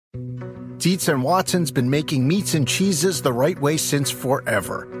Dietz and Watson's been making meats and cheeses the right way since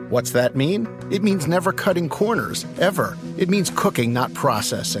forever. What's that mean? It means never cutting corners, ever. It means cooking, not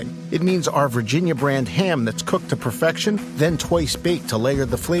processing. It means our Virginia brand ham that's cooked to perfection, then twice baked to layer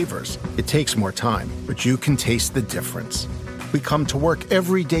the flavors. It takes more time, but you can taste the difference. We come to work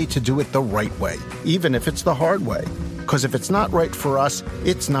every day to do it the right way, even if it's the hard way. Because if it's not right for us,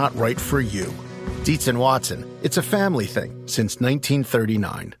 it's not right for you. Dietz and Watson, it's a family thing since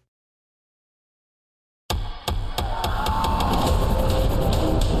 1939.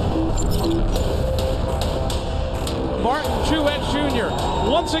 Martin Truex Jr.,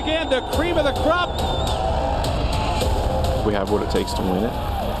 once again, the cream of the crop. We have what it takes to win it.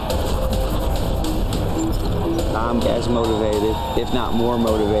 I'm as motivated, if not more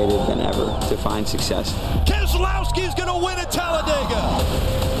motivated than ever, to find success. Keselowski's going to win at Talladega.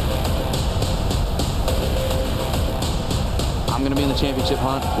 I'm going to be in the championship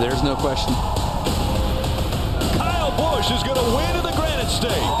hunt. There's no question. Kyle Busch is going to win at the Granite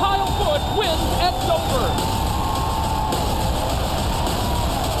State. Kyle Busch wins at Dover.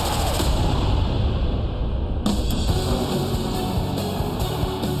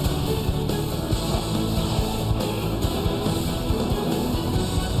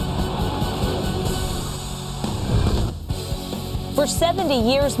 For 70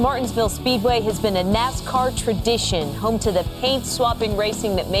 years, Martinsville Speedway has been a NASCAR tradition, home to the paint-swapping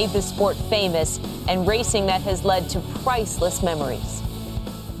racing that made the sport famous and racing that has led to priceless memories.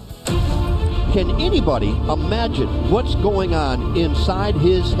 Can anybody imagine what's going on inside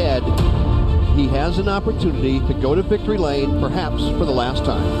his head? He has an opportunity to go to victory lane, perhaps for the last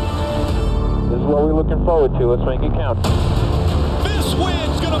time. This is what we're looking forward to. Let's make it count. This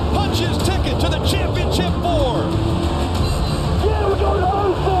win's going to punch his ticket to the championship board. We're going to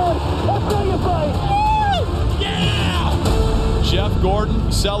Homestead. Let's bring it back. Yeah! Jeff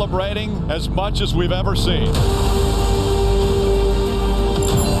Gordon celebrating as much as we've ever seen.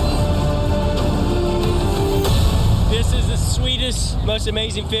 This is the sweetest, most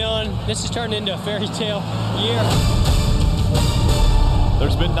amazing feeling. This has turned into a fairy tale year.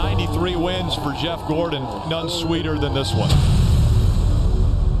 There's been 93 wins for Jeff Gordon. None sweeter than this one.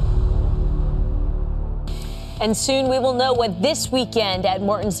 And soon we will know what this weekend at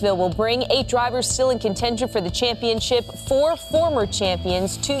Martinsville will bring. 8 drivers still in contention for the championship. 4 former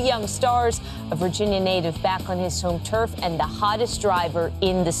champions, 2 young stars, a Virginia native back on his home turf, and the hottest driver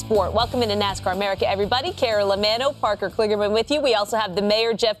in the sport. Welcome into NASCAR America, everybody. Kara Lamano, Parker Kligerman with you. We also have the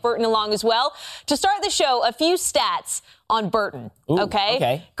mayor, Jeff Burton, along as well. To start the show, a few stats on Burton.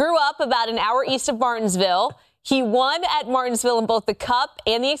 Okay. Grew up about an hour east of Martinsville. He won at Martinsville in both the Cup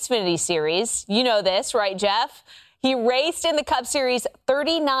and the Xfinity Series. You know this, right, Jeff? He raced in the Cup Series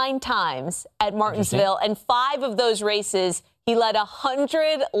 39 times at Martinsville, and 5 of those races he led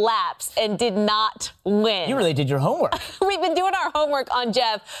 100 laps and did not win. You really did your homework. We've been doing our homework on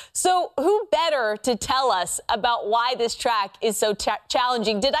Jeff. So who better to tell us about why this track is so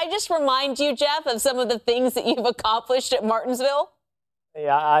challenging? Did I just remind you, Jeff, of some of the things that you've accomplished at Martinsville?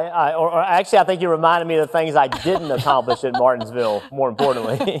 Yeah, I think you reminded me of the things I didn't accomplish at Martinsville, more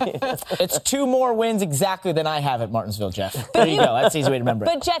importantly. It's 2 more wins exactly than I have at Martinsville, Jeff. There you go. That's the easy way to remember it.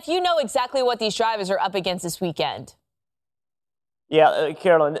 But, Jeff, you know exactly what these drivers are up against this weekend. Yeah,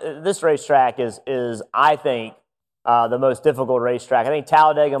 Carolyn, this racetrack is I think, the most difficult racetrack. I think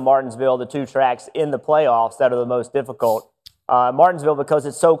Talladega and Martinsville, the 2 tracks in the playoffs that are the most difficult. Martinsville, because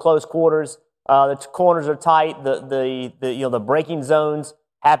it's so close quarters, the corners are tight. The braking zones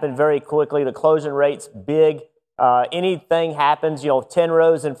happen very quickly. The closing rate's big. Anything happens, 10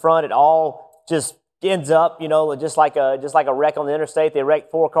 rows in front, it all just ends up, just like a wreck on the interstate. They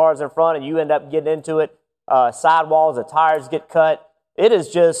wreck 4 cars in front, and you end up getting into it. Sidewalls, the tires get cut. It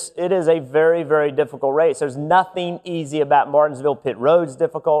is a very, very difficult race. There's nothing easy about Martinsville. Pit road's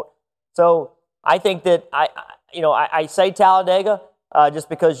difficult. So I think that I say Talladega. Just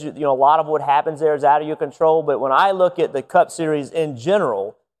because a lot of what happens there is out of your control. But when I look at the Cup Series in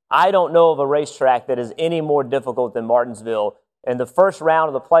general, I don't know of a racetrack that is any more difficult than Martinsville. And the first round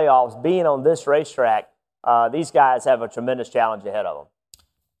of the playoffs, being on this racetrack, these guys have a tremendous challenge ahead of them.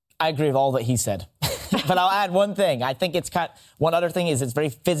 I agree with all that he said. But I'll add one thing. I think one other thing is it's very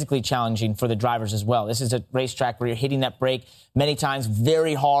physically challenging for the drivers as well. This is a racetrack where you're hitting that brake many times,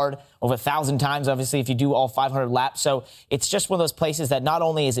 very hard, over 1,000 times, obviously, if you do all 500 laps. So it's just one of those places that not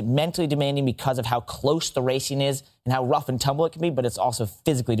only is it mentally demanding because of how close the racing is, and how rough and tumble it can be, but it's also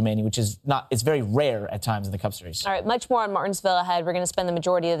physically demanding, which is it's very rare at times in the Cup Series. All right, much more on Martinsville ahead. We're going to spend the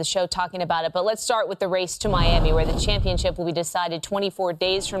majority of the show talking about it, but let's start with the race to Miami, where the championship will be decided 24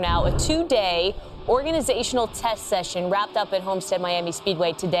 days from now. A 2-day organizational test session wrapped up at Homestead Miami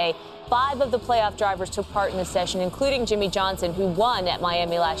Speedway today. 5 of the playoff drivers took part in the session, including Jimmy Johnson, who won at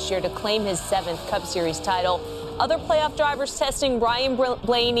Miami last year to claim his 7th Cup Series title. Other playoff drivers testing: Ryan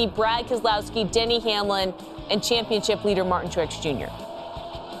Blaney, Brad Keselowski, Denny Hamlin, and championship leader Martin Truex Jr.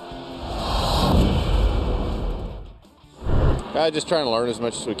 Just trying to learn as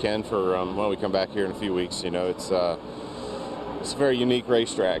much as we can for when we come back here in a few weeks. It's a very unique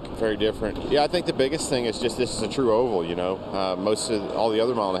racetrack, very different. Yeah, I think the biggest thing is just this is a true oval. Most of all the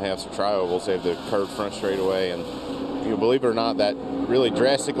other 1.5 miles are tri-ovals. They have the curved front straightaway, and believe it or not, that really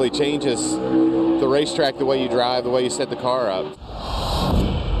drastically changes the racetrack, the way you drive, the way you set the car up.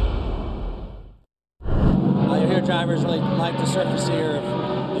 You hear drivers really like the surface here.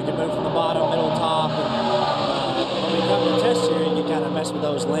 You can move from the bottom, middle, top, and when we come to test here, you can kind of mess with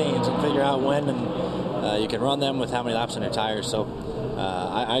those lanes and figure out when, and you can run them with how many laps on your tires. So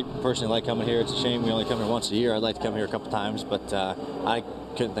I personally like coming here. It's a shame we only come here once a year. I'd like to come here a couple times, but I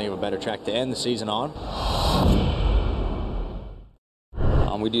couldn't think of a better track to end the season on.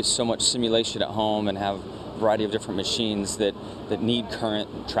 We do so much simulation at home and have a variety of different machines that need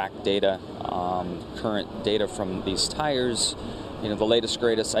current track data, current data from these tires, the latest,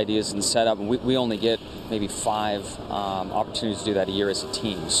 greatest ideas and setup. And we only get maybe 5 opportunities to do that a year as a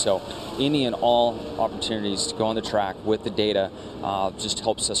team. So any and all opportunities to go on the track with the data just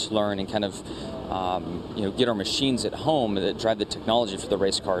helps us learn and kind of get our machines at home that drive the technology for the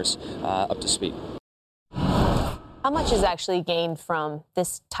race cars up to speed. How much is actually gained from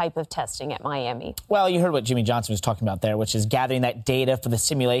this type of testing at Miami? Well, you heard what Jimmy Johnson was talking about there, which is gathering that data for the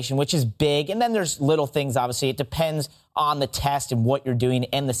simulation, which is big. And then there's little things, obviously. It depends on the test and what you're doing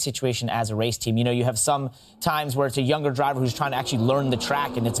and the situation as a race team. You have some times where it's a younger driver who's trying to actually learn the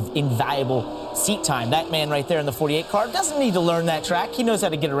track, and it's invaluable seat time. That man right there in the 48 car doesn't need to learn that track. He knows how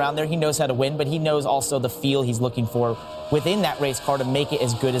to get around there. He knows how to win, but he knows also the feel he's looking for within that race car to make it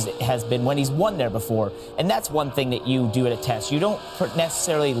as good as it has been when he's won there before. And that's one thing that you do at a test. You don't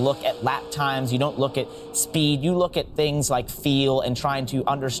necessarily look at lap times. You don't look at speed. You look at things like feel and trying to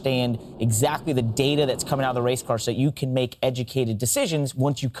understand exactly the data that's coming out of the race car so that you can make educated decisions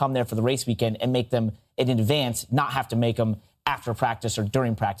once you come there for the race weekend and make them in advance, not have to make them after practice or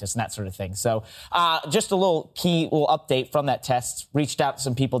during practice and that sort of thing. So just a little update from that test. Reached out to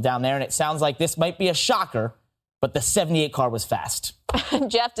some people down there, and it sounds like this might be a shocker, but the 78 car was fast.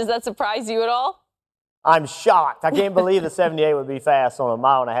 Jeff, does that surprise you at all? I'm shocked. I can't believe the 78 would be fast on a 1.5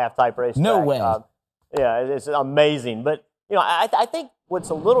 mile type race. No way. Yeah, it's amazing. But, I think what's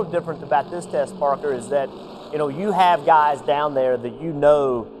a little different about this test, Parker, is that, you have guys down there that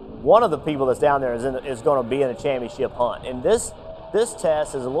one of the people that's down there is going to be in a championship hunt. And this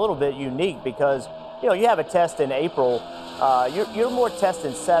test is a little bit unique because, you have a test in April. You're more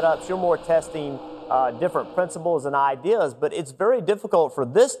testing setups. You're more testing different principles and ideas, but it's very difficult for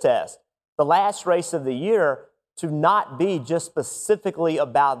this test, the last race of the year, to not be just specifically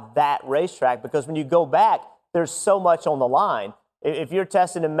about that racetrack, because when you go back, there's so much on the line. If you're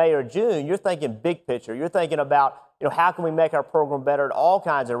testing in May or June, you're thinking big picture. You're thinking about, how can we make our program better at all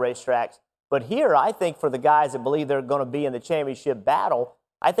kinds of racetracks. But here, I think for the guys that believe they're going to be in the championship battle,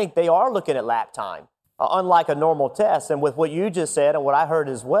 I think they are looking at lap time, unlike a normal test. And with what you just said and what I heard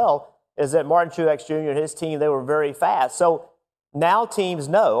as well, is that Martin Truex Jr. and his team, they were very fast. So now teams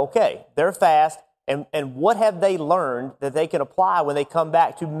know, okay, they're fast, and what have they learned that they can apply when they come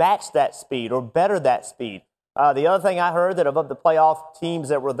back to match that speed or better that speed? The other thing I heard that of the playoff teams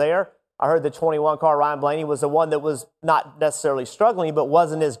that were there, I heard the 21 car Ryan Blaney was the one that was not necessarily struggling, but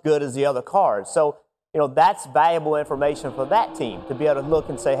wasn't as good as the other cars. So, that's valuable information for that team to be able to look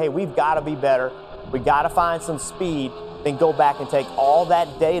and say, hey, we've got to be better. We got to find some speed. Then go back and take all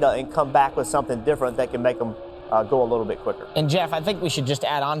that data and come back with something different that can make them go a little bit quicker. And, Jeff, I think we should just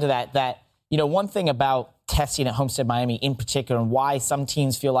add on to that one thing about testing at Homestead Miami in particular and why some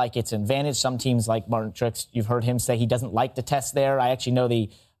teams feel like it's an advantage. Some teams like Martin Truex, you've heard him say he doesn't like to test there. I actually know the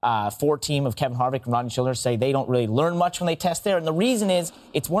Ford team of Kevin Harvick and Rodney Childers say they don't really learn much when they test there. And the reason is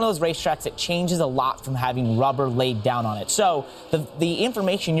it's one of those racetracks that changes a lot from having rubber laid down on it. So the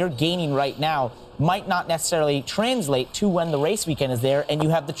information you're gaining right now might not necessarily translate to when the race weekend is there and you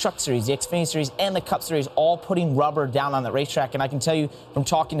have the Truck Series, the Xfinity Series, and the Cup Series all putting rubber down on the racetrack. And I can tell you from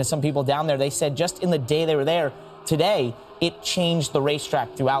talking to some people down there, they said just in the day they were there, today, it changed the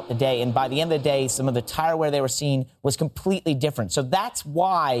racetrack throughout the day. And by the end of the day, some of the tire wear they were seeing was completely different. So that's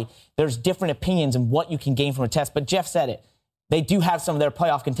why there's different opinions on what you can gain from a test. But Jeff said it. They do have some of their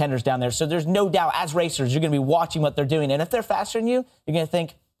playoff contenders down there. So there's no doubt, as racers, you're going to be watching what they're doing. And if they're faster than you, you're going to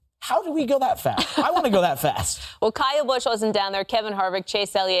think, how do we go that fast? I want to go that fast. Well, Kyle Busch wasn't down there. Kevin Harvick,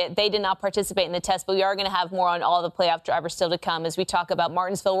 Chase Elliott, they did not participate in the test, but we are going to have more on all the playoff drivers still to come as we talk about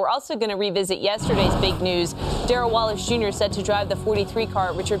Martinsville. We're also going to revisit yesterday's big news. Darrell Wallace Jr. set to drive the 43 car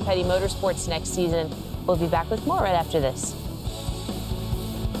at Richard Petty Motorsports next season. We'll be back with more right after this.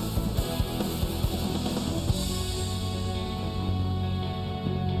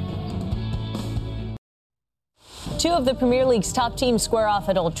 Two of the Premier League's top teams square off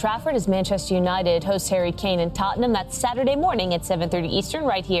at Old Trafford as Manchester United hosts Harry Kane and Tottenham. That's Saturday morning at 7:30 Eastern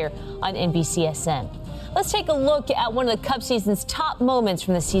right here on NBCSN. Let's take a look at one of the Cup season's top moments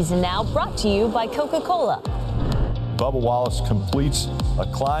from the season now, brought to you by Coca-Cola. Bubba Wallace completes a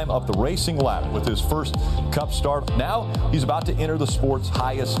climb up the racing ladder with his first Cup start. Now he's about to enter the sport's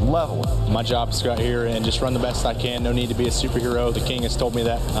highest level. My job is to go out here and just run the best I can. No need to be a superhero. The King has told me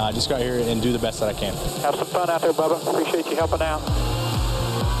that. Just go out here and do the best that I can. Have some fun out there, Bubba. Appreciate you helping out.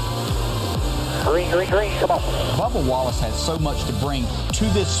 Green, green, green. Come on. Bubba Wallace has so much to bring to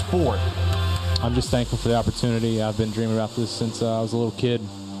this sport. I'm just thankful for the opportunity. I've been dreaming about this since I was a little kid.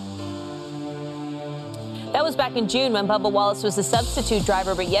 That was back in June when Bubba Wallace was a substitute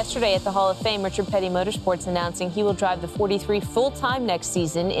driver, but yesterday at the Hall of Fame, Richard Petty Motorsports announcing he will drive the 43 full-time next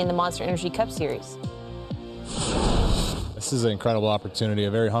season in the Monster Energy Cup Series. This is an incredible opportunity,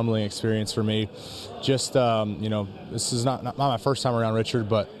 a very humbling experience for me. Just, this is not my first time around Richard,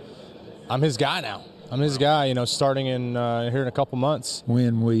 but I'm his guy now. I'm his guy, starting in here in a couple months.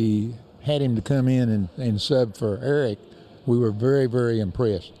 When we had him to come in and sub for Eric, we were very, very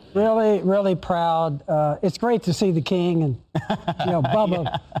impressed. Really, really proud. It's great to see the King and,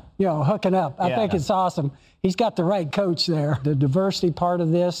 Bubba, hooking up. I think it's awesome. He's got the right coach there. The diversity part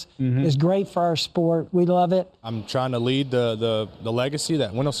of this is great for our sport. We love it. I'm trying to lead the legacy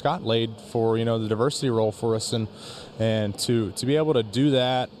that Wendell Scott laid for, the diversity role for us. And to be able to do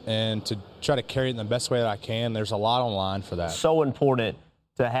that and to try to carry it in the best way that I can, there's a lot on the line for that. So important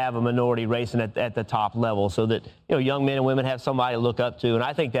to have a minority racing at the top level so that, young men and women have somebody to look up to. And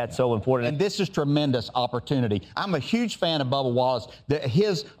I think that's so important. And this is tremendous opportunity. I'm a huge fan of Bubba Wallace.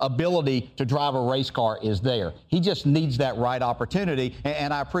 His ability to drive a race car is there. He just needs that right opportunity.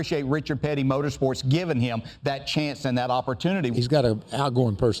 And I appreciate Richard Petty Motorsports giving him that chance and that opportunity. He's got an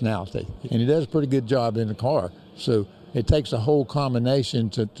outgoing personality, and he does a pretty good job in the car. So it takes a whole combination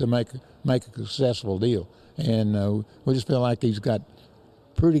to make a successful deal. And we just feel like he's got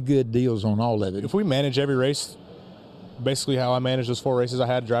pretty good deals on all of it. If we manage every race, basically how I managed those 4 races I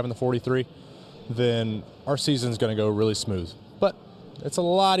had driving the 43, then our season's going to go really smooth. But it's a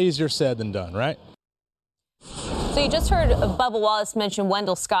lot easier said than done, right? So you just heard Bubba Wallace mention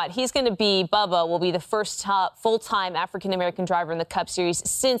Wendell Scott. Bubba will be the first full-time African-American driver in the Cup Series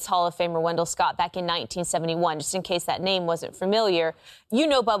since Hall of Famer Wendell Scott back in 1971, just in case that name wasn't familiar. You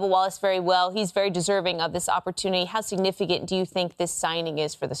know Bubba Wallace very well. He's very deserving of this opportunity. How significant do you think this signing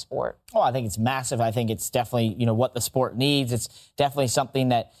is for the sport? Oh, I think it's massive. I think it's definitely, what the sport needs. It's definitely something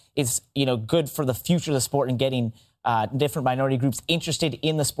that is, good for the future of the sport and getting different minority groups interested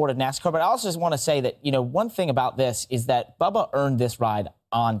in the sport of NASCAR. But I also just want to say that, one thing about this is that Bubba earned this ride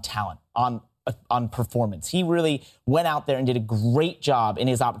on talent, on performance. He really went out there and did a great job in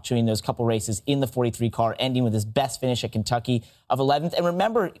his opportunity in those couple races in the 43 car, ending with his best finish at Kentucky of 11th. And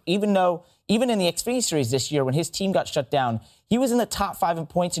remember, even in the Xfinity Series this year, when his team got shut down, he was in the top 5 in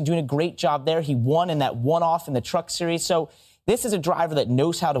points and doing a great job there. He won in that one-off in the Truck Series. So this is a driver that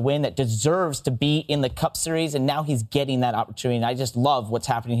knows how to win, that deserves to be in the Cup Series, and now he's getting that opportunity. And I just love what's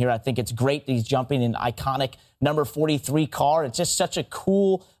happening here. I think it's great that he's jumping in an iconic number 43 car. It's just such a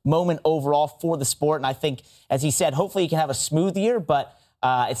cool moment overall for the sport. And I think, as he said, hopefully he can have a smooth year, but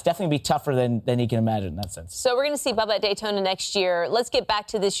it's definitely going to be tougher than he can imagine in that sense. So we're going to see Bubba at Daytona next year. Let's get back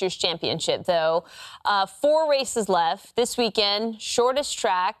to this year's championship, though. 4 races left this weekend, shortest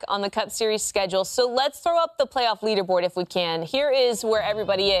track on the Cup Series schedule. So let's throw up the playoff leaderboard if we can. Here is where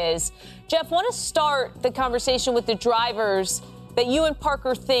everybody is. Jeff, want to start the conversation with the drivers that you and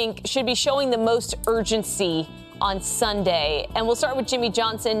Parker think should be showing the most urgency on Sunday. And we'll start with Jimmy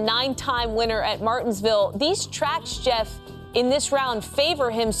Johnson, 9-time winner at Martinsville. These tracks, Jeff, in this round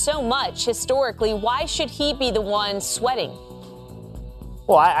favor him so much historically. Why should he be the one sweating?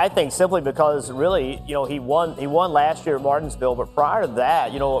 Well, I think simply because really, he won last year at Martinsville, but prior to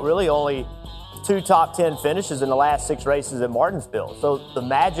that, really only 2 top 10 finishes in the last 6 races at Martinsville. So the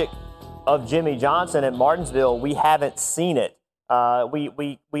magic of Jimmie Johnson at Martinsville, we haven't seen it.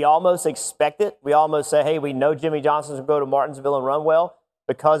 We almost expect it. We almost say, hey, we know Jimmie Johnson's going to go to Martinsville and run well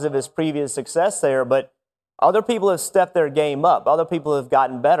because of his previous success there. But other people have stepped their game up. Other people have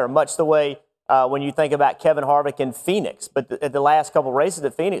gotten better, much the way when you think about Kevin Harvick in Phoenix. But at the last couple races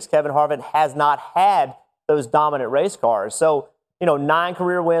at Phoenix, Kevin Harvick has not had those dominant race cars. So, 9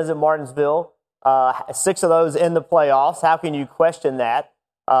 career wins at Martinsville, 6 of those in the playoffs. How can you question that?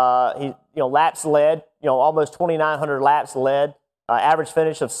 Laps led, almost 2,900 laps led, average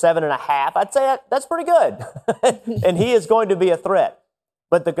finish of 7.5. I'd say that's pretty good. And he is going to be a threat.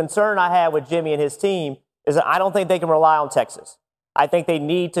 But the concern I have with Jimmy and his team is that I don't think they can rely on Texas. I think they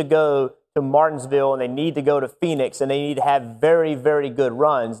need to go to Martinsville and they need to go to Phoenix and they need to have very, very good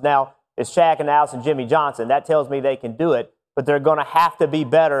runs. Now, it's Shaq and Alice and Jimmie Johnson. That tells me they can do it, but they're going to have to be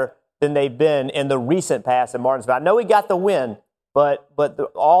better than they've been in the recent past in Martinsville. I know he got the win, but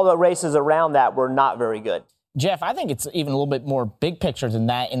all the races around that were not very good. Jeff, I think it's even a little bit more big picture than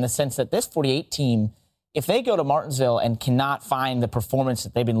that in the sense that this 48 team, if they go to Martinsville and cannot find the performance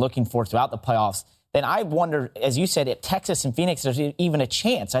that they've been looking for throughout the playoffs, then I wonder, as you said, at Texas and Phoenix, there's even a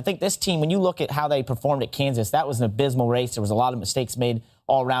chance. I think this team, when you look at how they performed at Kansas, that was an abysmal race. There was a lot of mistakes made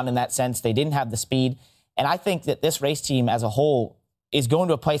all around in that sense. They didn't have the speed. And I think that this race team as a whole is going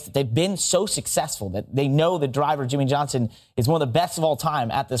to a place that they've been so successful that they know the driver, Jimmie Johnson, is one of the best of all time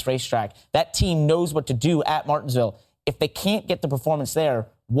at this racetrack. That team knows what to do at Martinsville. If they can't get the performance there,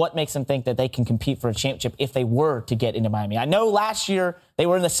 what makes them think that they can compete for a championship if they were to get into Miami? I know last year they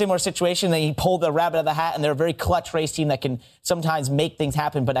were in a similar situation. They pulled the rabbit out of the hat, and they're a very clutch race team that can sometimes make things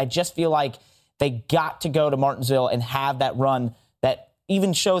happen. But I just feel like they got to go to Martinsville and have that run that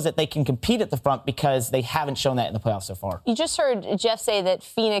even shows that they can compete at the front because they haven't shown that in the playoffs so far. You just heard Jeff say that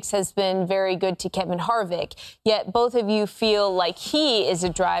Phoenix has been very good to Kevin Harvick, yet both of you feel like he is a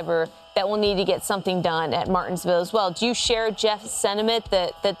driver that will need to get something done at Martinsville as well. Do you share Jeff's sentiment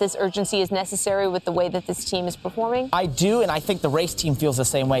that this urgency is necessary with the way that this team is performing? I do, and I think the race team feels the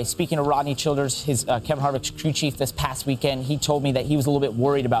same way. Speaking of Rodney Childers, his Kevin Harvick's crew chief this past weekend, he told me that he was a little bit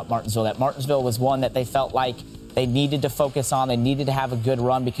worried about Martinsville, that Martinsville was one that they felt like they needed to focus on. They needed to have a good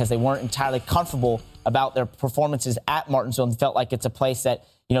run because they weren't entirely comfortable about their performances at Martinsville and felt like it's a place that,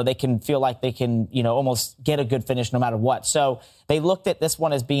 they can feel like they can, almost get a good finish no matter what. So they looked at this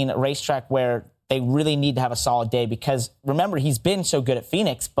one as being a racetrack where they really need to have a solid day because, remember, he's been so good at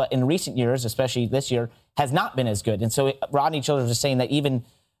Phoenix, but in recent years, especially this year, has not been as good. And so Rodney Childers was saying that even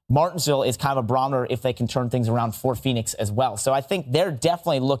Martinsville is kind of a barometer if they can turn things around for Phoenix as well. So I think they're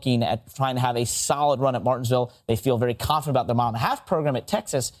definitely looking at trying to have a solid run at Martinsville. They feel very confident about their mile-and-a-half program at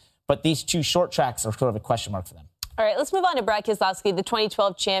Texas, but these 2 short tracks are sort of a question mark for them. All right, let's move on to Brad Keselowski, the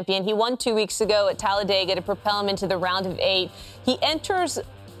 2012 champion. He won 2 weeks ago at Talladega to propel him into the round of 8. He enters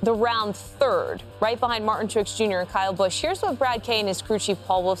the round 3rd, right behind Martin Truex Jr. and Kyle Busch. Here's what Brad Kay and his crew chief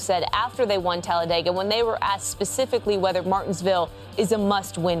Paul Wolfe said after they won Talladega when they were asked specifically whether Martinsville is a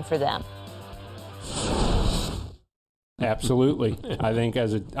must-win for them. Absolutely. I think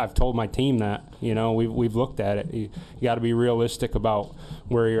I've told my team that, we've looked at it. You got to be realistic about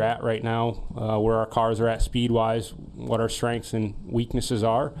where you're at right now, where our cars are at speed-wise, what our strengths and weaknesses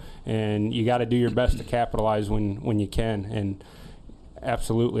are, and you got to do your best to capitalize when you can. And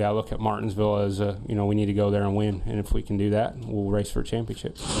absolutely, I look at Martinsville as, we need to go there and win. And if we can do that, we'll race for a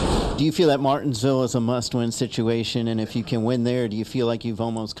championship. Do you feel that Martinsville is a must-win situation? And if you can win there, do you feel like you've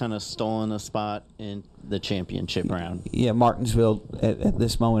almost kind of stolen a spot in the championship round? Yeah, Martinsville, at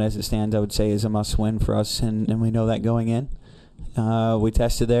this moment as it stands, I would say is a must-win for us. And we know that going in. We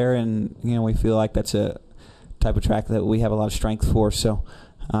tested there, and, we feel like that's a type of track that we have a lot of strength for. So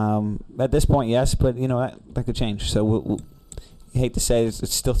at this point, yes, but, that could change. So we'll you hate to say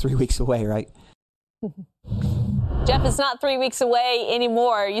it's still 3 weeks away, right? Jeff, it's not 3 weeks away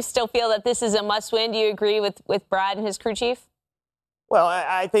anymore. You still feel that this is a must-win. Do you agree with Brad and his crew chief? Well,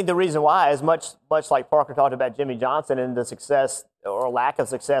 I think the reason why is much like Parker talked about Jimmie Johnson and the success or lack of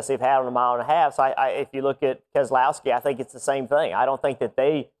success they've had on a mile and a half. So if you look at Keselowski, I think it's the same thing. I don't think that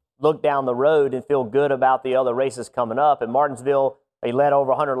they look down the road and feel good about the other races coming up. At Martinsville, they led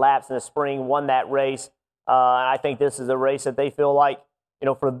over 100 laps in the spring, won that race. And I think this is a race that they feel like,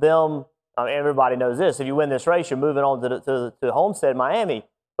 for them, everybody knows this. If you win this race, you're moving on to Homestead, Miami.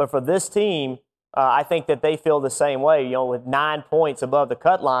 But for this team, I think that they feel the same way. With 9 points above the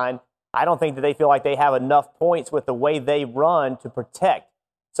cut line, I don't think that they feel like they have enough points with the way they run to protect.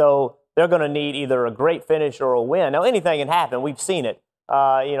 So they're going to need either a great finish or a win. Now, anything can happen. We've seen it.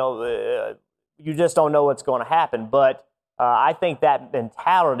 You just don't know what's going to happen. But I think that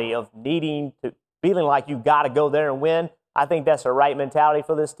mentality of feeling like you got to go there and win, I think that's the right mentality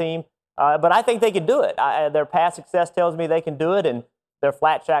for this team. But I think they can do it. Their past success tells me they can do it, and their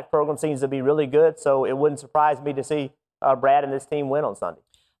flat track program seems to be really good. So it wouldn't surprise me to see Brad and this team win on Sunday.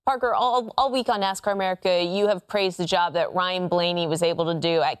 Parker, all week on NASCAR America, you have praised the job that Ryan Blaney was able to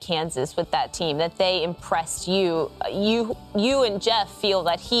do at Kansas with that team, that they impressed you. You and Jeff feel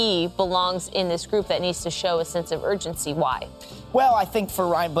that he belongs in this group that needs to show a sense of urgency. Why? Well, I think for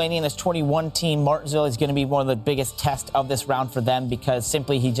Ryan Blaney and his 21 team, Martinsville is going to be one of the biggest tests of this round for them because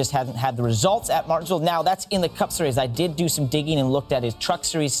simply he just hasn't had the results at Martinsville. Now, that's in the Cup Series. I did do some digging and looked at his Truck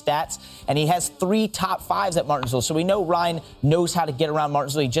Series stats, and he has 3 top 5s at Martinsville. So we know Ryan knows how to get around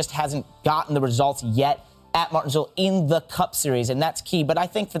Martinsville. He just hasn't gotten the results yet at Martinsville in the Cup Series, and that's key. But I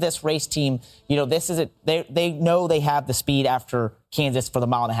think for this race team, this is it. They know they have the speed after Kansas for the 1.5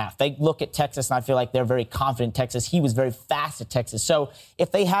 miles. They look at Texas, and I feel like they're very confident in Texas. He was very fast at Texas. So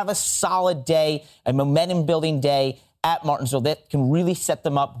if they have a solid day, a momentum-building day at Martinsville, that can really set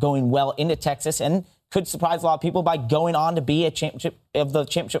them up going well into Texas and could surprise a lot of people by going on to be a championship of the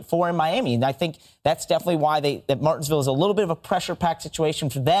championship 4 in Miami. And I think that's definitely why that Martinsville is a little bit of a pressure-packed situation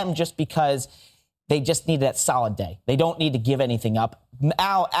for them, just because they just need that solid day. They don't need to give anything up.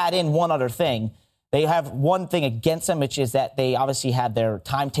 I'll add in one other thing. They have one thing against them, which is that they obviously had their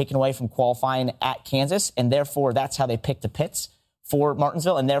time taken away from qualifying at Kansas, and therefore that's how they picked the pits for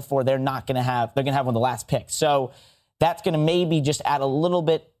Martinsville, and therefore they're going to have one of the last picks. So that's going to maybe just add a little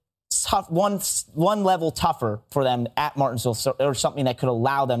bit tough, one level tougher for them at Martinsville, or something that could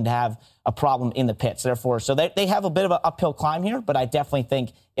allow them to have a problem in the pits. Therefore, so they have a bit of an uphill climb here, but I definitely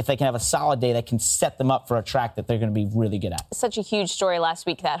think if they can have a solid day, that can set them up for a track that they're going to be really good at. Such a huge story last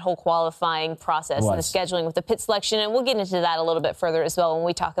week, that whole qualifying process and the scheduling with the pit selection, and we'll get into that a little bit further as well when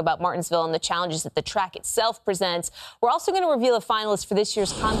we talk about Martinsville and the challenges that the track itself presents. We're also going to reveal a finalist for this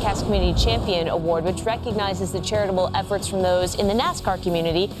year's Comcast Community Champion Award, which recognizes the charitable efforts from those in the NASCAR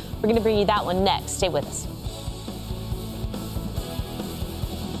community. We're going to bring you that one next. Stay with us.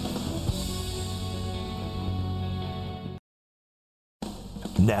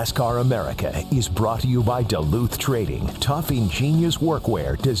 NASCAR America is brought to you by Duluth Trading. Tough, ingenious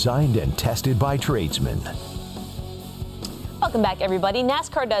workwear designed and tested by tradesmen. Welcome back, everybody.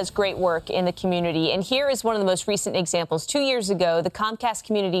 NASCAR does great work in the community, and here is one of the most recent examples. 2 years ago, the Comcast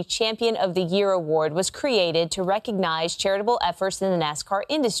Community Champion of the Year Award was created to recognize charitable efforts in the NASCAR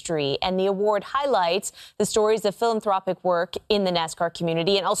industry, and the award highlights the stories of philanthropic work in the NASCAR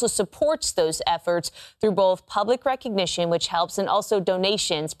community and also supports those efforts through both public recognition, which helps, and also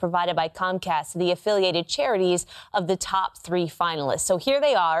donations provided by Comcast to the affiliated charities of the top 3 finalists. So here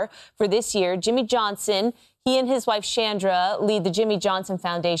they are for this year. Jimmy Johnson, he and his wife, Chandra, lead the Jimmy Johnson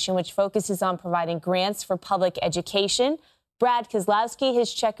Foundation, which focuses on providing grants for public education. Brad Kozlowski,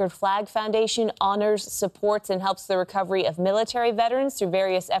 his Checkered Flag Foundation, honors, supports, and helps the recovery of military veterans through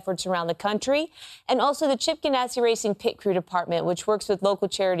various efforts around the country. And also the Chip Ganassi Racing Pit Crew Department, which works with local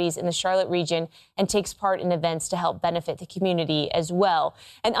charities in the Charlotte region and takes part in events to help benefit the community as well.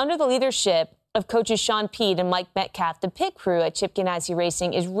 And under the leadership of coaches Sean Peet and Mike Metcalf, the pit crew at Chip Ganassi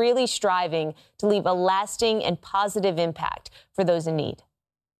Racing is really striving to leave a lasting and positive impact for those in need.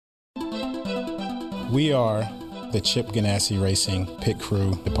 We are the Chip Ganassi Racing Pit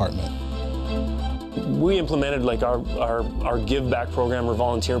Crew Department. We implemented our give back program or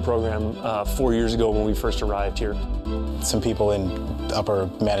volunteer program 4 years ago when we first arrived here. Some people in upper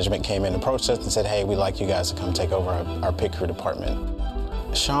management came in and approached us and said, hey, we'd like you guys to come take over our pit crew department.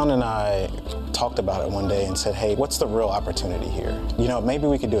 Sean and I talked about it one day and said, hey, what's the real opportunity here? Maybe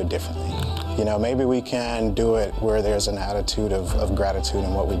we could do it differently. Maybe we can do it where there's an attitude of gratitude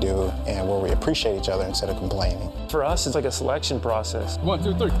in what we do and where we appreciate each other instead of complaining. For us, it's like a selection process. 1,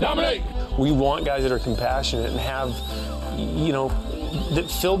 2, 3, dominate! We want guys that are compassionate and have,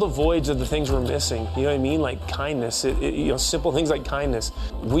 that fill the voids of the things we're missing. You know what I mean? Like kindness, simple things like kindness.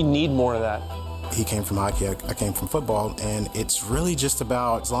 We need more of that. He came from hockey, I came from football, and it's really just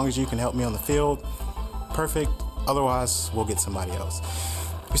about, as long as you can help me on the field, perfect, otherwise we'll get somebody else.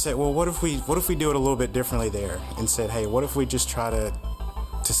 We said, well, what if we do it a little bit differently there, and said, hey, what if we just try to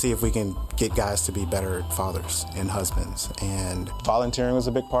see if we can get guys to be better fathers and husbands? And volunteering was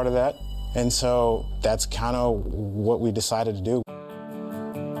a big part of that, and so that's kind of what we decided to do.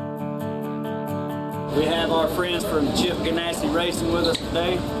 We have our friends from Chip Ganassi Racing with us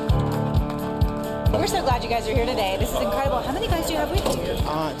today. We're so glad you guys are here today. This is incredible. How many guys do you have with you?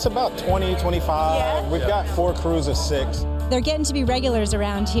 It's about 20, 25. Yeah. We've got 4 crews of 6. They're getting to be regulars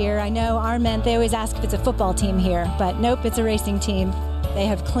around here. I know our men, they always ask if it's a football team here, but nope, it's a racing team. They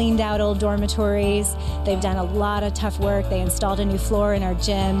have cleaned out old dormitories. They've done a lot of tough work. They installed a new floor in our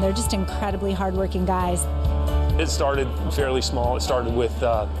gym. They're just incredibly hardworking guys. It started fairly small. It started with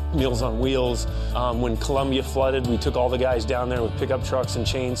Meals on Wheels. When Columbia flooded, we took all the guys down there with pickup trucks and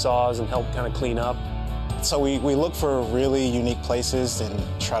chainsaws and helped kind of clean up. So we look for really unique places and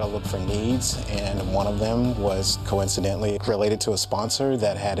try to look for needs, and one of them was coincidentally related to a sponsor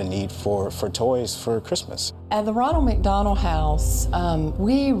that had a need for toys for Christmas. At the Ronald McDonald House,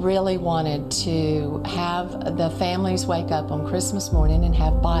 we really wanted to have the families wake up on Christmas morning and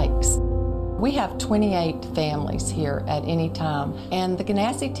have bikes. We have 28 families here at any time, and the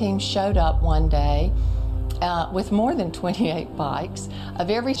Ganassi team showed up one day with more than 28 bikes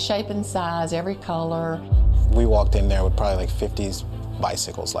of every shape and size, every color. We walked in there with probably like 50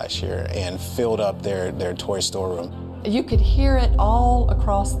 bicycles last year and filled up their toy storeroom. You could hear it all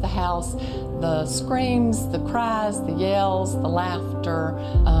across the house, the screams, the cries, the yells, the laughter.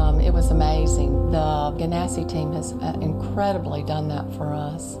 It was amazing. The Ganassi team has incredibly done that for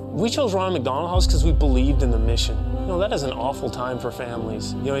us. We chose Ronald McDonald House because we believed in the mission. You know, that is an awful time for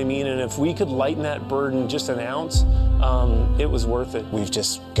families. You know what I mean? And if we could lighten that burden just an ounce, it was worth it. We've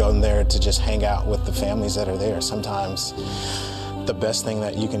just gone there to just hang out with the families that are there. Sometimes the best thing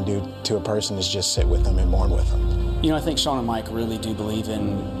that you can do to a person is just sit with them and mourn with them. You know, I think Sean and Mike really do believe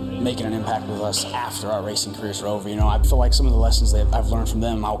in making an impact with us after our racing careers are over. You know, I feel like some of the lessons that I've learned from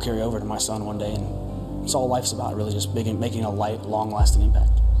them, I'll carry over to my son one day, and it's all life's about, really just making a long-lasting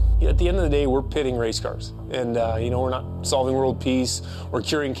impact. At the end of the day, we're pitting race cars, and you know, we're not solving world peace or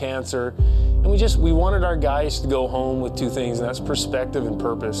curing cancer, and we wanted our guys to go home with two things, and that's perspective and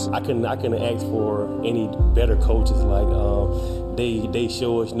purpose. I couldn't ask for any better coaches. Like they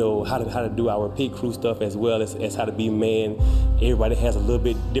show us, you know, how to do our pit crew stuff as well as how to be man. Everybody has a little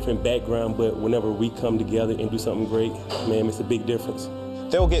bit different background, but whenever we come together and do something great, man, it's a big difference.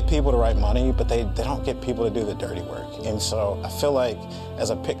 They'll get people to write money, but they don't get people to do the dirty work. And so I feel like as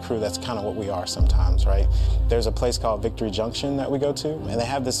a pit crew, that's kind of what we are sometimes, right? There's a place called Victory Junction that we go to, and they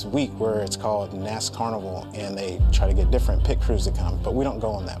have this week where it's called NAS Carnival, and they try to get different pit crews to come, but we don't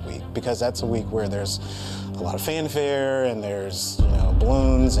go on that week because that's a week where there's a lot of fanfare and there's, you know,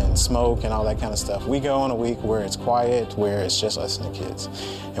 balloons and smoke and all that kind of stuff. We go on a week where it's quiet, where it's just us and the kids,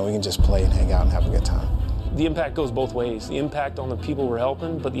 and we can just play and hang out and have a good time. The impact goes both ways. The impact on the people we're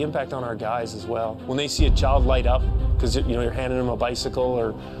helping, but the impact on our guys as well. When they see a child light up, because you know you're handing them a bicycle,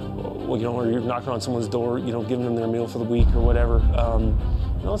 or you know, or you're knocking on someone's door, you know, giving them their meal for the week or whatever.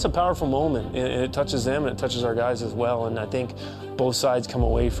 You know, it's a powerful moment, and it touches them and it touches our guys as well. And I think both sides come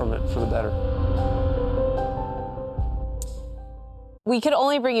away from it for the better. We could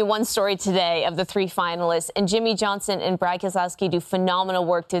only bring you one story today of the three finalists, and Jimmy Johnson and Brad Keselowski do phenomenal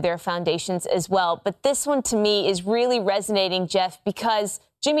work through their foundations as well. But this one, to me, is really resonating, Jeff, because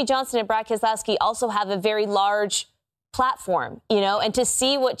Jimmy Johnson and Brad Keselowski also have a very large platform, you know, and to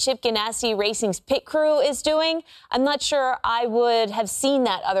see what Chip Ganassi Racing's pit crew is doing, I'm not sure I would have seen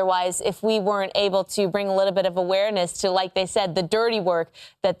that otherwise if we weren't able to bring a little bit of awareness to, like they said, the dirty work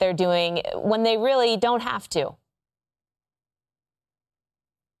that they're doing when they really don't have to.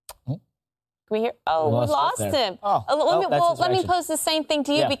 We hear? Oh, we lost him. Let me pose the same thing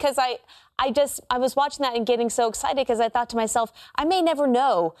to you because I was watching that and getting so excited because I thought to myself, I may never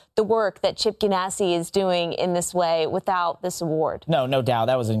know the work that Chip Ganassi is doing in this way without this award. No doubt.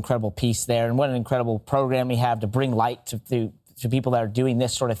 That was an incredible piece there, and what an incredible program we have to bring light to people that are doing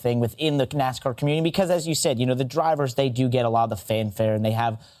this sort of thing within the NASCAR community. Because as you said, you know, the drivers, they do get a lot of the fanfare, and they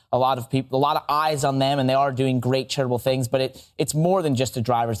have a lot of people, a lot of eyes on them, and they are doing great charitable things. But it's more than just the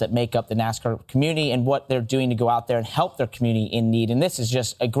drivers that make up the NASCAR community and what they're doing to go out there and help their community in need. And this is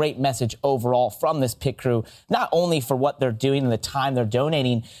just a great message overall from this pit crew, not only for what they're doing and the time they're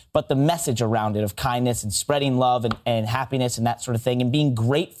donating, but the message around it of kindness and spreading love and happiness and that sort of thing, and being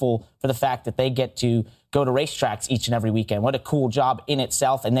grateful for the fact that they get to go to racetracks each and every weekend. What a cool job in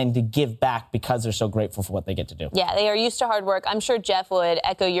itself, and then to give back because they're so grateful for what they get to do. Yeah, they are used to hard work. I'm sure Jeff would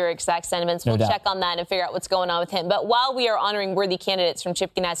echo your exact sentiments. We'll check on that and figure out what's going on with him. But while we are honoring worthy candidates from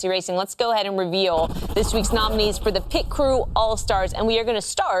Chip Ganassi Racing, let's go ahead and reveal this week's nominees for the Pit Crew All-Stars. And we are going to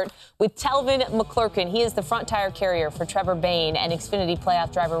start with Telvin McClurkin. He is the front tire carrier for Trevor Bayne and Xfinity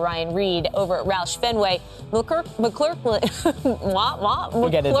playoff driver Ryan Reed over at Roush Fenway. McClurkin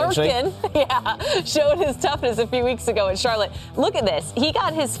showed his toughness a few weeks ago at Charlotte. Look at this. He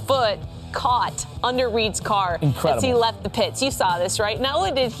got his foot caught under Reed's car as he left the pits. You saw this, right? Not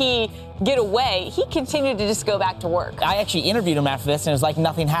only did he get away, he continued to just go back to work. I actually interviewed him after this, and it was like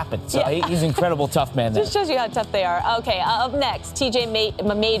nothing happened. So he's an incredible tough man there. Just shows you how tough they are. Okay, up next, TJ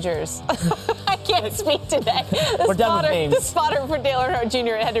Majors. I can't can't speak today. We're done with names. The spotter for Dale Earnhardt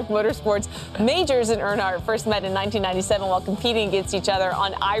Jr. at Hendrick Motorsports. Majors and Earnhardt first met in 1997 while competing against each other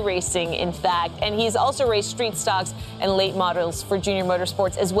on iRacing, in fact. And he's also raced street stocks and late models for Junior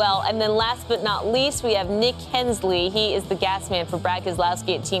Motorsports as well. And then last but not least, we have Nick Hensley. He is the gas man for Brad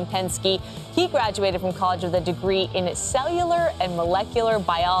Keselowski at Team Penske. He graduated from college with a degree in cellular and molecular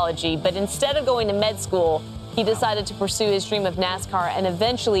biology, but instead of going to med school, he decided to pursue his dream of NASCAR, and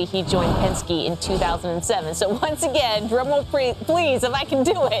eventually he joined Penske in 2007. So once again, drumroll please, if I can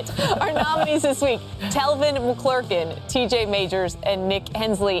do it, our nominees this week, Telvin McClurkin, TJ Majors, and Nick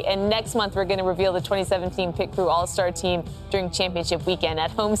Hensley. And next month, we're going to reveal the 2017 Pit Crew All-Star team during championship weekend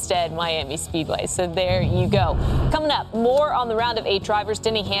at Homestead Miami Speedway. So there you go. Coming up, more on the round of 8 drivers.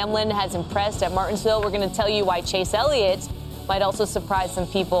 Denny Hamlin has impressed at Martinsville. We're going to tell you why Chase Elliott might also surprise some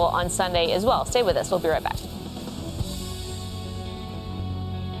people on Sunday as well. Stay with us. We'll be right back.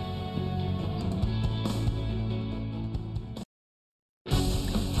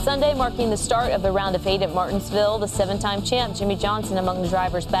 Sunday marking the start of the round of 8 at Martinsville. The 7-time champ Jimmie Johnson among the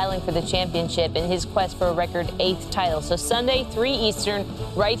drivers battling for the championship in his quest for a record 8th title. So Sunday, 3 Eastern,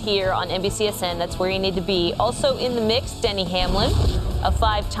 right here on NBCSN. That's where you need to be. Also in the mix, Denny Hamlin, a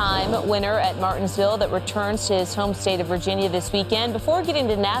 5-time winner at Martinsville that returns to his home state of Virginia this weekend. Before getting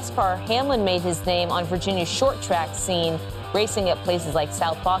to NASCAR, Hamlin made his name on Virginia's short track scene, racing at places like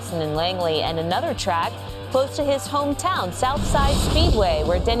South Boston and Langley, and another track close to his hometown, Southside Speedway,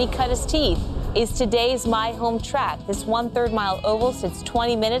 where Denny cut his teeth, is today's My Home track. This 1/3 mile oval sits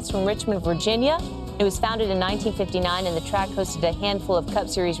 20 minutes from Richmond, Virginia. It was founded in 1959, and the track hosted a handful of Cup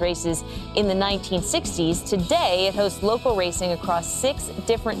Series races in the 1960s. Today, it hosts local racing across 6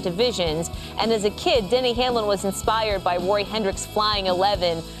 different divisions. And as a kid, Denny Hamlin was inspired by Roy Hendrick's Flying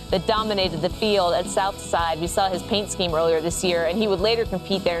 11 that dominated the field at Southside. We saw his paint scheme earlier this year, and he would later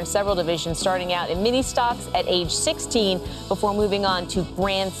compete there in several divisions, starting out in mini stocks at age 16 before moving on to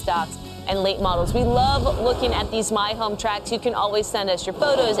grand stocks and late models. We love looking at these My Home tracks. You can always send us your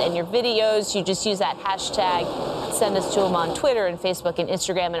photos and your videos. You just use that hashtag. Send us to them on Twitter and Facebook and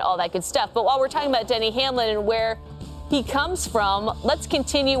Instagram and all that good stuff. But while we're talking about Denny Hamlin and where he comes from, let's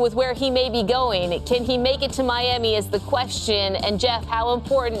continue with where he may be going. Can he make it to Miami is the question. And Jeff, how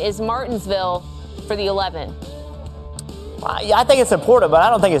important is Martinsville for the 11? Yeah, I think it's important, but I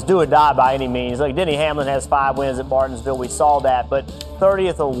don't think it's do or die by any means. Like, Denny Hamlin has 5 wins at Martinsville. We saw that, but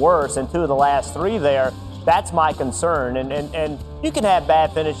 30th or worse in 2 of the last 3 there. That's my concern. And you can have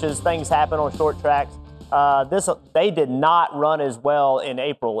bad finishes. Things happen on short tracks. They did not run as well in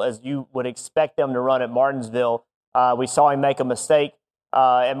April as you would expect them to run at Martinsville. We saw him make a mistake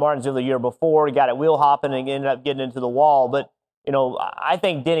at Martinsville the year before. He got it wheel hopping and ended up getting into the wall. But you know, I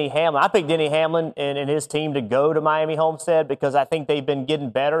think I picked Denny Hamlin and his team to go to Miami Homestead because I think they've been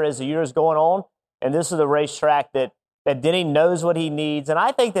getting better as the year is going on. And this is a racetrack that Denny knows what he needs. And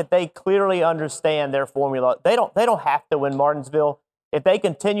I think that they clearly understand their formula. They don't have to win Martinsville. If they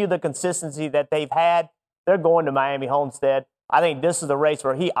continue the consistency that they've had, they're going to Miami Homestead. I think this is the race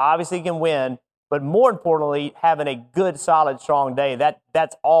where he obviously can win, but more importantly, having a good, solid, strong day.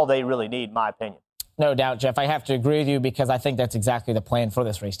 That's all they really need, in my opinion. No doubt, Jeff. I have to agree with you because I think that's exactly the plan for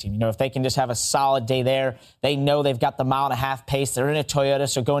this race team. You know, if they can just have a solid day there, they know they've got the 1.5-mile pace. They're in a Toyota,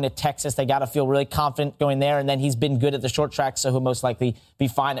 so going to Texas, they got to feel really confident going there. And then he's been good at the short track, so he'll most likely be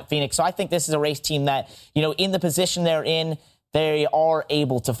fine at Phoenix. So I think this is a race team that, you know, in the position they're in, they are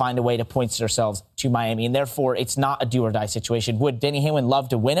able to find a way to point themselves to Miami, and therefore it's not a do-or-die situation. Would Denny Hamlin love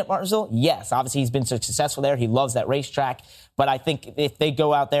to win at Martinsville? Yes. Obviously, he's been so successful there. He loves that racetrack. But I think if they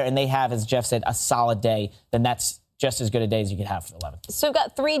go out there and they have, as Jeff said, a solid day, then that's just as good a day as you could have for the 11th. So we've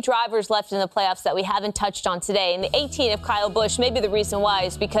got 3 drivers left in the playoffs that we haven't touched on today. And the 18 of Kyle Busch, maybe the reason why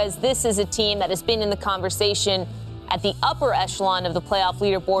is because this is a team that has been in the conversation at the upper echelon of the playoff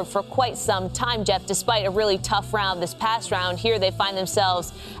leaderboard for quite some time, Jeff. Despite a really tough round this past round, here they find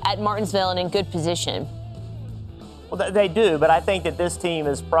themselves at Martinsville and in good position. Well, they do, but I think that this team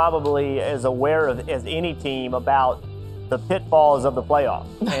is probably as aware as any team about the pitfalls of the playoffs.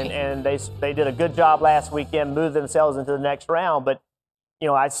 And they did a good job last weekend, moved themselves into the next round. But, you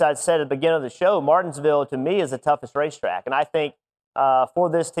know, I said at the beginning of the show, Martinsville, to me, is the toughest racetrack. And I think for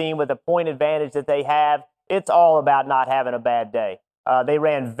this team, with the point advantage that they have, it's all about not having a bad day. They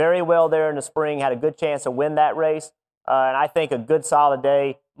ran very well there in the spring, had a good chance to win that race. And I think a good, solid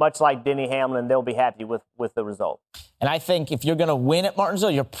day, much like Denny Hamlin, they'll be happy with the result. And I think if you're going to win at Martinsville,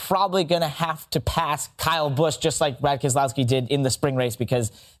 you're probably going to have to pass Kyle Busch, just like Brad Keselowski did in the spring race,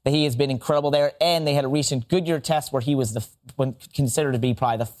 because he has been incredible there. And they had a recent Goodyear test where he was considered to be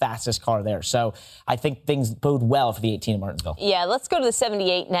probably the fastest car there. So I think things bode well for the 18 at Martinsville. Yeah, let's go to the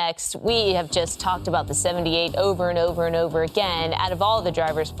 78 next. We have just talked about the 78 over and over and over again. Out of all the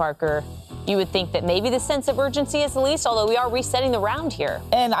drivers, Parker, you would think that maybe the sense of urgency is the least, although we are resetting the round here.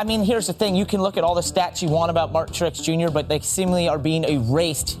 And, I mean, here's the thing. You can look at all the stats you want about Martin Truex Jr., but they seemingly are being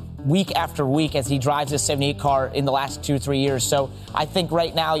erased week after week as he drives this 78 car in the last 2-3 years. So I think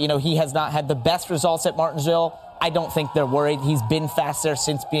right now, he has not had the best results at Martinsville. I don't think they're worried. He's been fast there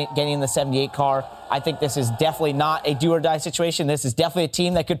since getting in the 78 car. I think this is definitely not a do-or-die situation. This is definitely a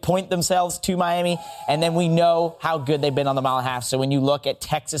team that could point themselves to Miami, and then we know how good they've been on the mile and a half. So when you look at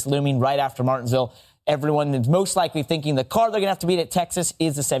Texas looming right after Martinsville, everyone is most likely thinking the car they're going to have to beat at Texas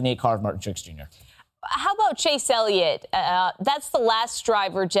is the 78 car of Martin Truex Jr. How about Chase Elliott? That's the last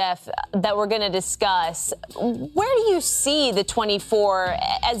driver, Jeff, that we're going to discuss. Where do you see the 24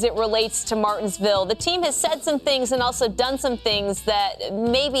 as it relates to Martinsville? The team has said some things and also done some things that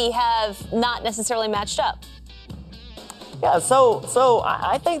maybe have not necessarily matched up. Yeah, so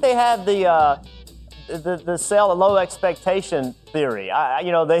I think they have the sell a low expectation theory.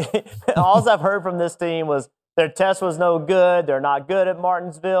 All I've heard from this team was their test was no good. They're not good at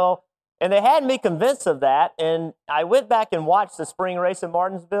Martinsville. And they had me convinced of that, and I went back and watched the spring race in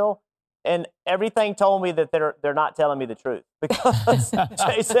Martinsville, and everything told me that they're not telling me the truth, because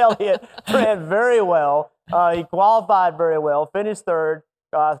Chase Elliott ran very well. He qualified very well, finished third,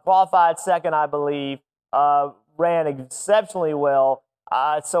 qualified second, I believe, ran exceptionally well.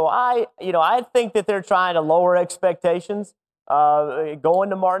 So I think that they're trying to lower expectations going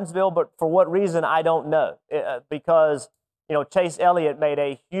to Martinsville, but for what reason, I don't know, because Chase Elliott made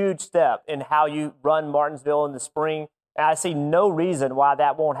a huge step in how you run Martinsville in the spring. And I see no reason why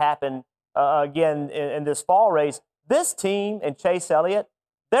that won't happen again in this fall race. This team and Chase Elliott,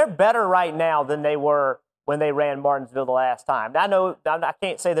 they're better right now than they were when they ran Martinsville the last time. Now, I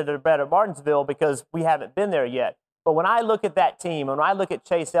can't say that they're better at Martinsville because we haven't been there yet. But when I look at that team, when I look at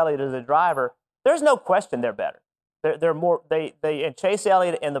Chase Elliott as a driver, there's no question they're better. They're more. And Chase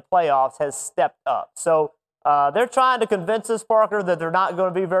Elliott in the playoffs has stepped up. So. They're trying to convince us, Parker, that they're not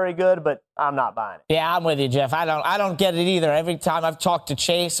going to be very good, but I'm not buying it. Yeah, I'm with you, Jeff. I don't get it either. Every time I've talked to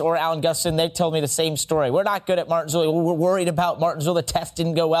Chase or Alan Gustin, they've told me the same story. We're not good at Martinsville. We're worried about Martinsville. The test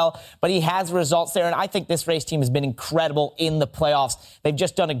didn't go well, but he has results there, and I think this race team has been incredible in the playoffs. They've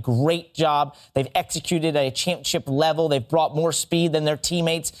just done a great job. They've executed at a championship level. They've brought more speed than their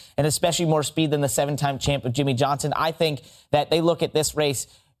teammates, and especially more speed than the 7-time champ of Jimmy Johnson. I think that they look at this race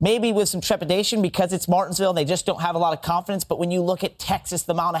maybe with some trepidation because it's Martinsville and they just don't have a lot of confidence. But when you look at Texas,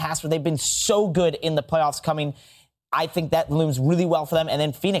 the mile and a half, where they've been so good in the playoffs coming, I think that looms really well for them. And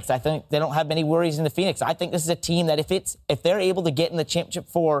then Phoenix, I think they don't have many worries in the Phoenix. I think this is a team that if they're able to get in the championship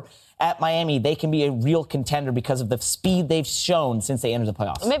 4 at Miami, they can be a real contender because of the speed they've shown since they entered the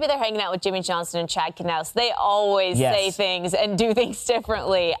playoffs. Maybe they're hanging out with Jimmy Johnson and Chad Knaus. They always say things and do things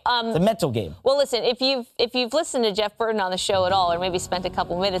differently. It's a mental game. Well, listen, if you've listened to Jeff Burton on the show at all, or maybe spent a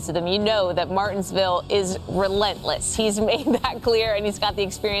couple minutes with him, you know that Martinsville is relentless. He's made that clear, and he's got the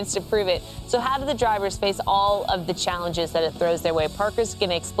experience to prove it. So how do the drivers face all of the challenges that it throws their way? Parker's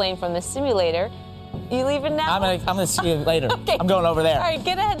going to explain from the simulator. You leaving now? I'm gonna see you later. Okay. I'm going over there. All right,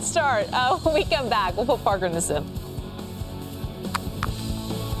 get a head start. When we come back, we'll put Parker in the sim.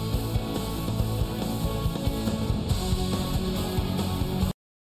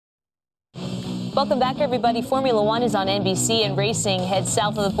 Welcome back, everybody. Formula One is on NBC, and racing heads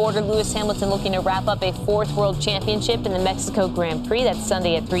south of the border. Lewis Hamilton looking to wrap up a 4th World Championship in the Mexico Grand Prix. That's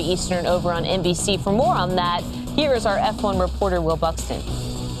Sunday at 3 Eastern over on NBC. For more on that, here is our F1 reporter, Will Buxton.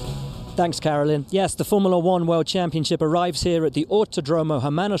 Thanks, Carolyn. Yes, the Formula One World Championship arrives here at the Autodromo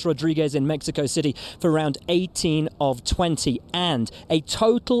Hermanos Rodriguez in Mexico City for round 18 of 20. And a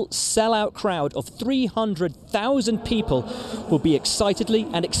total sellout crowd of 300,000 people will be excitedly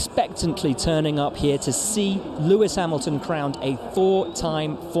and expectantly turning up here to see Lewis Hamilton crowned a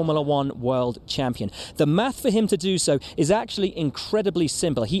 4-time Formula One World Champion. The math for him to do so is actually incredibly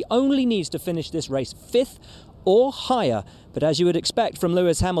simple. He only needs to finish this race 5th or higher, but as you would expect from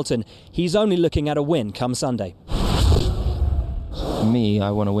Lewis Hamilton, he's only looking at a win come Sunday. For me, I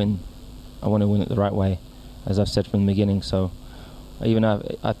want to win. I want to win it the right way, as I've said from the beginning. So even I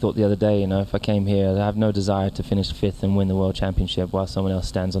thought the other day, if I came here, I have no desire to finish 5th and win the World Championship while someone else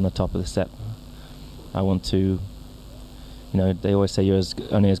stands on the top of the step. I want to, they always say you're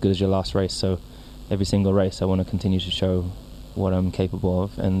only as good as your last race, so every single race I want to continue to show what I'm capable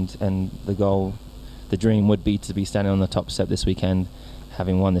of, and the goal the dream would be to be standing on the top step this weekend,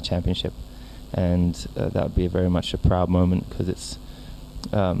 having won the championship, and that would be very much a proud moment, because it's,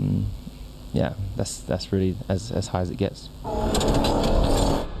 that's really as high as it gets.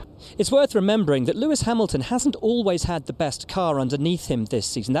 It's worth remembering that Lewis Hamilton hasn't always had the best car underneath him this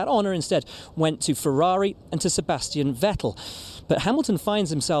season. That honour instead went to Ferrari and to Sebastian Vettel. But Hamilton finds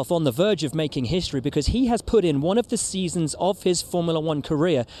himself on the verge of making history because he has put in one of the seasons of his Formula One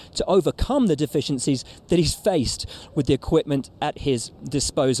career to overcome the deficiencies that he's faced with the equipment at his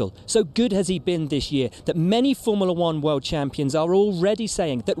disposal. So good has he been this year that many Formula One world champions are already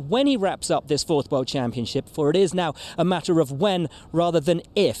saying that when he wraps up this 4th world championship, for it is now a matter of when rather than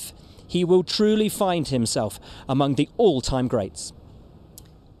if, he will truly find himself among the all-time greats.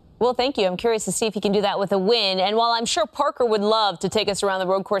 Well, thank you. I'm curious to see if he can do that with a win. And while I'm sure Parker would love to take us around the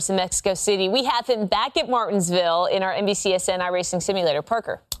road course in Mexico City, we have him back at Martinsville in our NBCSN iRacing simulator.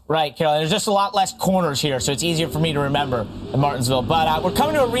 Parker. Right, Carol. There's just a lot less corners here, so it's easier for me to remember in Martinsville. But we're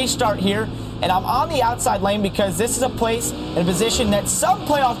coming to a restart here, and I'm on the outside lane because this is a place and a position that some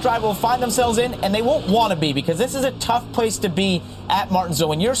playoff driver will find themselves in, and they won't want to be, because this is a tough place to be at Martinsville.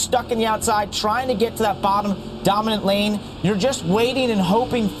 When you're stuck in the outside trying to get to that bottom dominant lane, you're just waiting and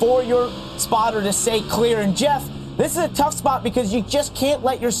hoping for your spotter to stay clear. And Jeff, this is a tough spot because you just can't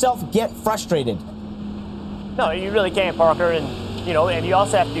let yourself get frustrated. No, you really can't, Parker. And and you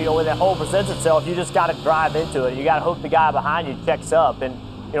also have to, when that hole presents itself, you just got to drive into it. You got to hope the guy behind you checks up. And,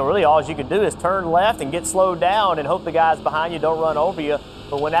 really all you can do is turn left and get slowed down and hope the guys behind you don't run over you.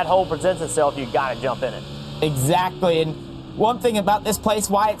 But when that hole presents itself, you got to jump in it. Exactly. And one thing about this place,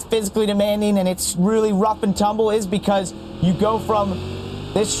 why it's physically demanding and it's really rough and tumble, is because you go from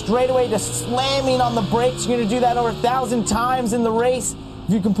this straightaway to slamming on the brakes. You're going to do that over 1,000 times in the race.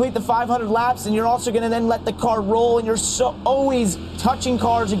 If you complete the 500 laps, and you're also going to then let the car roll, and you're always touching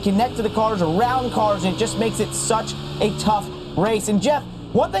cars and connect to the cars, around cars, and it just makes it such a tough race. And Jeff,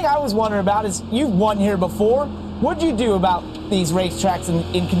 one thing I was wondering about is, you've won here before. What'd you do about these racetracks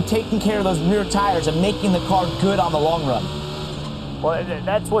in taking care of those rear tires and making the car good on the long run? Well,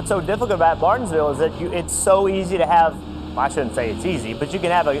 that's what's so difficult about Martinsville, is that it's so easy to have, I shouldn't say it's easy, but you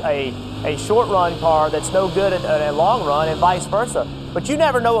can have a short run car that's no good at a long run, and vice versa. But you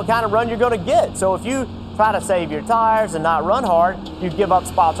never know what kind of run you're going to get. So if you try to save your tires and not run hard, you give up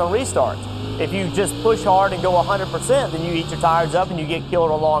spots on restarts. If you just push hard and go 100%, then you eat your tires up and you get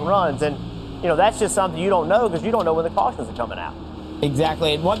killed on long runs. And, that's just something you don't know, because you don't know when the cautions are coming out.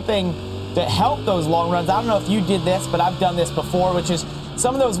 Exactly. And one thing to help those long runs, I don't know if you did this, but I've done this before, which is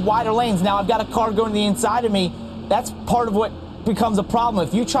some of those wider lanes. Now I've got a car going to the inside of me. That's part of what becomes a problem.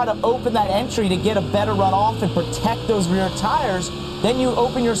 If you try to open that entry to get a better run off and protect those rear tires, then you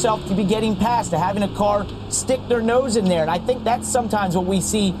open yourself to be getting past, to having a car stick their nose in there. And I think that's sometimes what we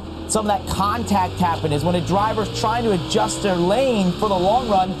see some of that contact happen, is when a driver's trying to adjust their lane for the long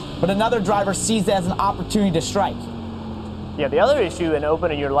run, but another driver sees that as an opportunity to strike. Yeah, the other issue in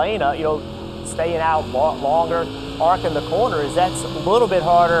opening your lane, staying out longer, arcing the corner, is that's a little bit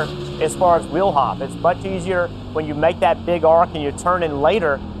harder as far as wheel hop. It's much easier when you make that big arc and you turn in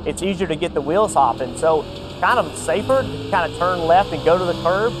later. It's easier to get the wheels hopping. So kind of safer to kind of turn left and go to the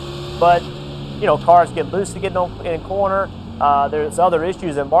curb. But, cars get loose to get in a corner. There's other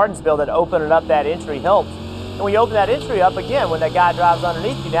issues in Martinsville that opening up that entry helps. And when you open that entry up, again, when that guy drives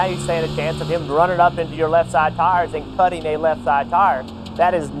underneath you, now you stand a chance of him running up into your left side tires and cutting a left side tire.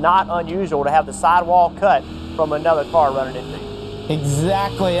 That is not unusual to have the sidewall cut from another car running into you.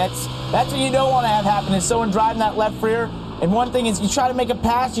 Exactly. That's what you don't want to have happen, is someone driving that left rear. And one thing is, you try to make a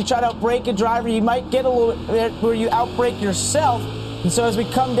pass, you try to outbrake a driver, you might get a little bit where you outbrake yourself. And so as we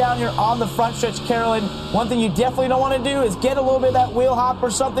come down here on the front stretch, Carolyn, one thing you definitely don't want to do is get a little bit of that wheel hop or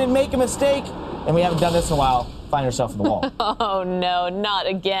something, make a mistake. And we haven't done this in a while. Find yourself in the wall. Oh, no, not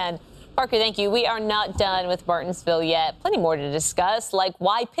again. Parker, thank you. We are not done with Martinsville yet. Plenty more to discuss, like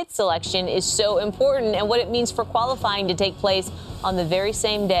why pit selection is so important and what it means for qualifying to take place on the very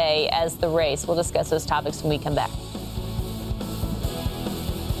same day as the race. We'll discuss those topics when we come back.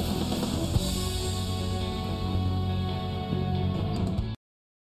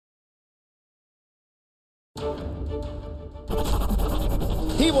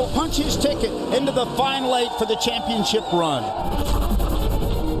 He will punch his ticket into the final 8 for the championship run.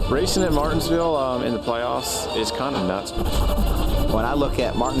 Racing at Martinsville in the playoffs is kind of nuts. When I look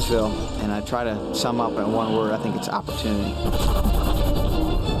at Martinsville and I try to sum up in one word, I think it's opportunity.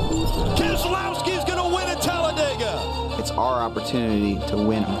 Keselowski's going to win at Talladega. It's our opportunity to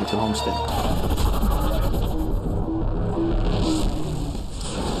win at the Homestead.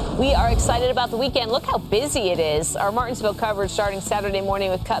 We are excited about the weekend. Look how busy it is. Our Martinsville coverage starting Saturday morning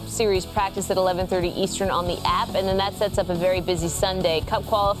with Cup Series practice at 11:30 Eastern on the app, and then that sets up a very busy Sunday. Cup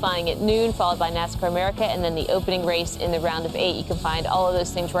qualifying at noon, followed by NASCAR America, and then the opening race in the round of 8. You can find all of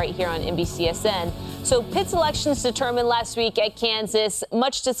those things right here on NBCSN. So pit selections determined last week at Kansas.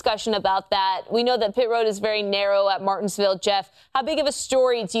 Much discussion about that. We know that pit road is very narrow at Martinsville. Jeff, how big of a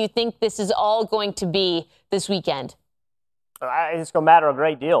story do you think this is all going to be this weekend? It's going to matter a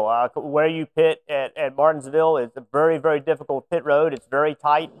great deal. Where you pit at Martinsville is a very, very difficult pit road. It's very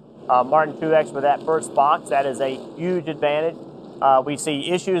tight. Martin Truex with that first box, that is a huge advantage. We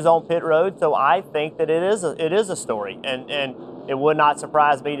see issues on pit road, so I think that it is a story. And it would not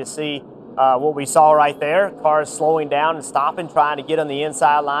surprise me to see what we saw right there, cars slowing down and stopping, trying to get on the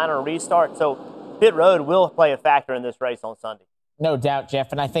inside line or a restart. So pit road will play a factor in this race on Sunday. No doubt,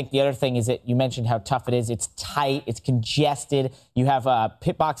 Jeff. And I think the other thing is that you mentioned how tough it is. It's tight. It's congested. You have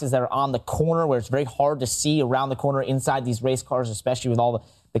pit boxes that are on the corner where it's very hard to see around the corner inside these race cars, especially with all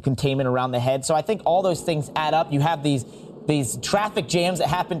the containment around the head. So I think all those things add up. You have these traffic jams that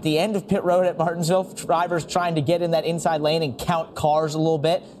happen at the end of pit road at Martinsville. Drivers trying to get in that inside lane and count cars a little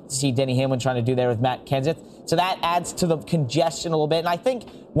bit. You see Denny Hamlin trying to do there with Matt Kenseth. So that adds to the congestion a little bit. And I think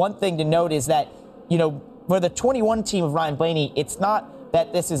one thing to note is that, for the 21 team of Ryan Blaney, it's not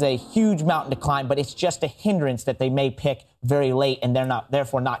that this is a huge mountain to climb, but it's just a hindrance that they may pick very late and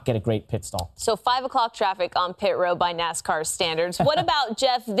therefore not get a great pit stall. So 5 o'clock traffic on pit road by NASCAR standards. What about,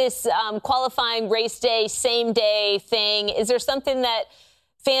 Jeff, this qualifying race day, same day thing? Is there something that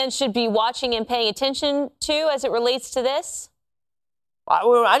fans should be watching and paying attention to as it relates to this?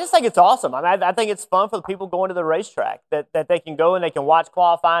 I just think it's awesome. I think it's fun for the people going to the racetrack that they can go and they can watch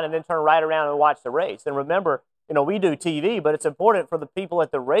qualifying and then turn right around and watch the race. And remember, we do TV, but it's important for the people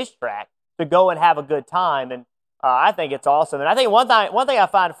at the racetrack to go and have a good time. And I think it's awesome. And I think one thing I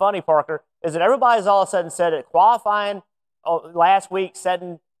find funny, Parker, is that everybody's all of a sudden said that qualifying last week,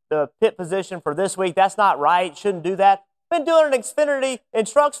 setting the pit position for this week, that's not right. Shouldn't do that. Been doing an Xfinity in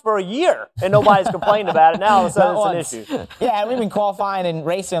trucks for a year, and nobody's complained about it. Now all of a sudden it's an issue. Yeah, we've been qualifying and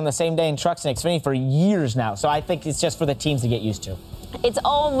racing on the same day in trucks and Xfinity for years now. So I think it's just for the teams to get used to. It's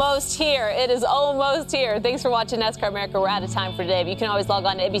almost here. It is almost here. Thanks for watching NASCAR America. We're out of time for today, but you can always log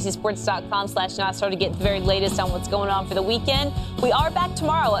on to NBCSports.com/NASCAR to get the very latest on what's going on for the weekend. We are back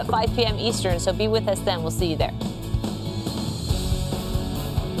tomorrow at 5 p.m. Eastern, so be with us then. We'll see you there.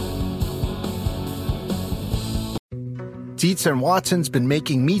 Dietz & Watson's been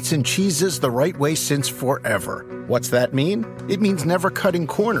making meats and cheeses the right way since forever. What's that mean? It means never cutting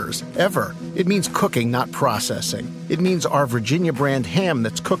corners, ever. It means cooking, not processing. It means our Virginia brand ham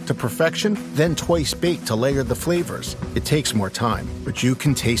that's cooked to perfection, then twice baked to layer the flavors. It takes more time, but you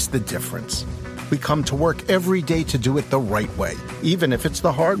can taste the difference. We come to work every day to do it the right way, even if it's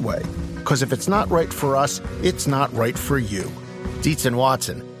the hard way. Because if it's not right for us, it's not right for you. Dietz &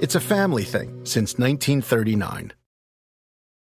 Watson, it's a family thing since 1939.